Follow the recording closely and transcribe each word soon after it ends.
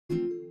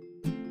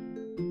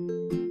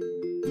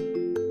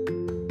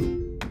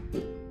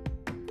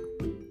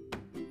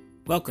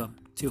Welcome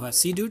to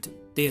Hasidut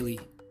Daily,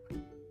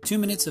 2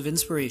 minutes of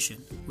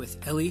inspiration with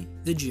Eli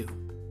the Jew.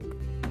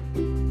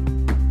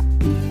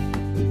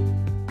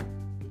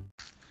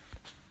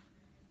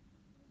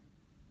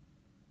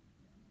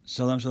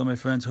 Shalom, shalom, my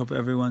friends. Hope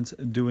everyone's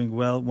doing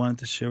well. Wanted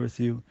to share with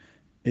you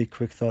a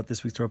quick thought.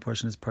 This week's Torah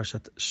portion is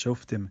Parshat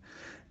Shoftim.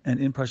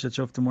 And in Parshat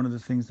Shoftim, one of the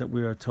things that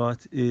we are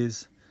taught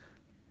is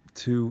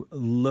to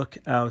look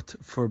out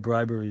for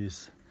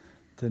briberies,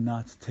 to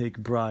not take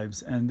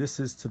bribes. And this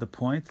is to the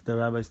point the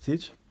rabbis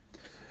teach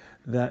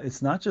that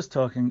it's not just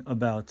talking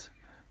about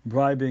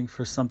bribing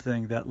for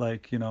something that,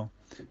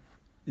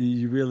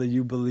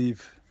 you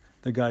believe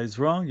the guy is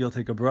wrong, you'll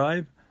take a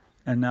bribe,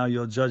 and now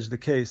you'll judge the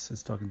case.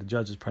 It's talking to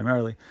judges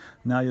primarily.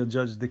 Now you'll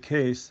judge the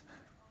case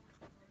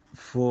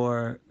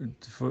for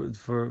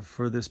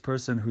this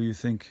person who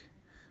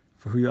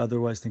you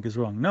otherwise think is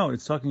wrong. No,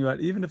 it's talking about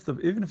even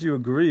if you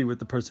agree with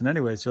the person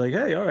anyways, you're like,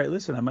 hey, all right,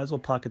 listen, I might as well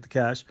pocket the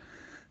cash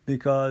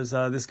because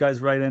this guy's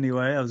right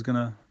anyway. I was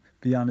gonna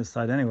be on his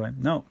side anyway.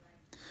 No.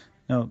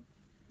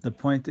 The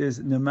point is,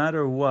 no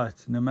matter what,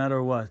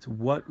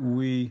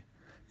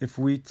 if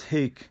we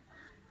take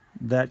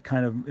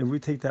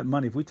that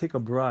money, if we take a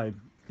bribe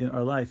in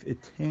our life, it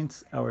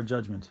taints our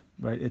judgment,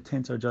 right? It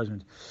taints our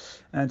judgment.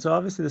 And so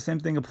obviously the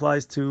same thing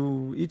applies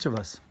to each of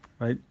us,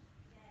 right?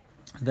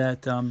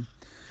 That to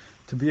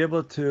be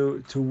able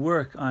to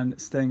work on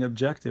staying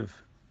objective,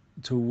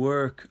 to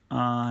work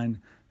on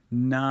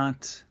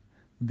not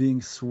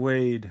being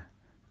swayed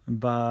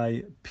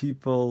by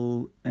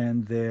people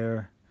and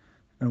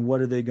what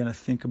are they going to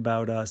think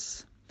about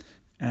us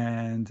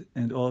and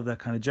all of that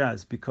kind of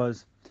jazz,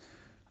 because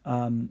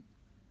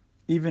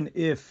even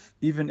if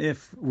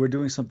we're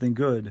doing something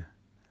good,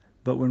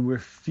 but when we're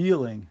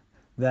feeling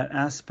that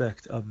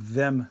aspect of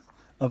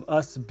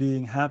us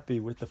being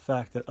happy with the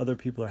fact that other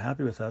people are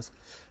happy with us,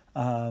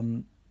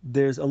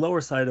 there's a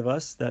lower side of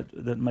us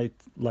that might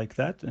like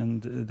that,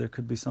 and there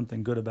could be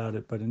something good about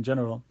it. But in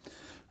general,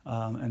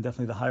 and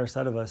definitely the higher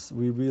side of us,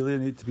 we really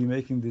need to be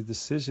making the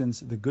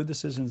good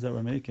decisions that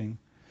we're making,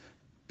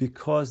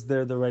 because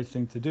they're the right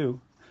thing to do,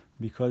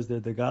 because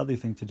they're the godly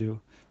thing to do,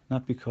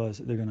 not because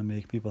they're going to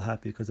make people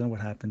happy. Because then what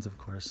happens, of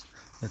course,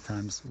 at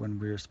times when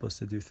we're supposed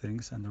to do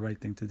things and the right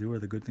thing to do or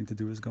the good thing to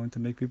do is going to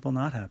make people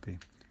not happy,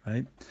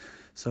 right?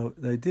 So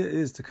the idea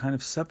is to kind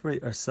of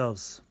separate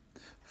ourselves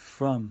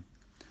from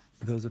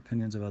those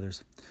opinions of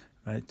others,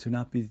 right? To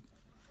not be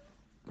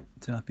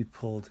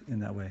pulled in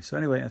that way. So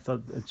anyway, I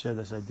thought I'd share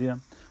this idea.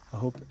 I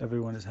hope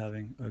everyone is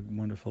having a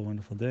wonderful,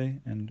 wonderful day,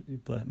 and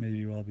maybe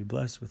you all be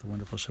blessed with a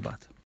wonderful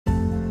Shabbat.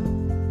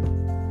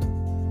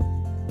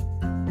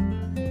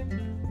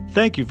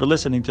 Thank you for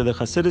listening to the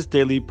Hasidus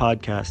Daily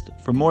Podcast.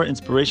 For more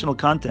inspirational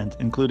content,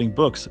 including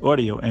books,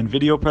 audio, and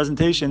video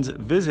presentations,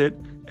 visit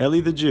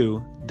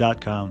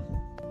elithejew.com.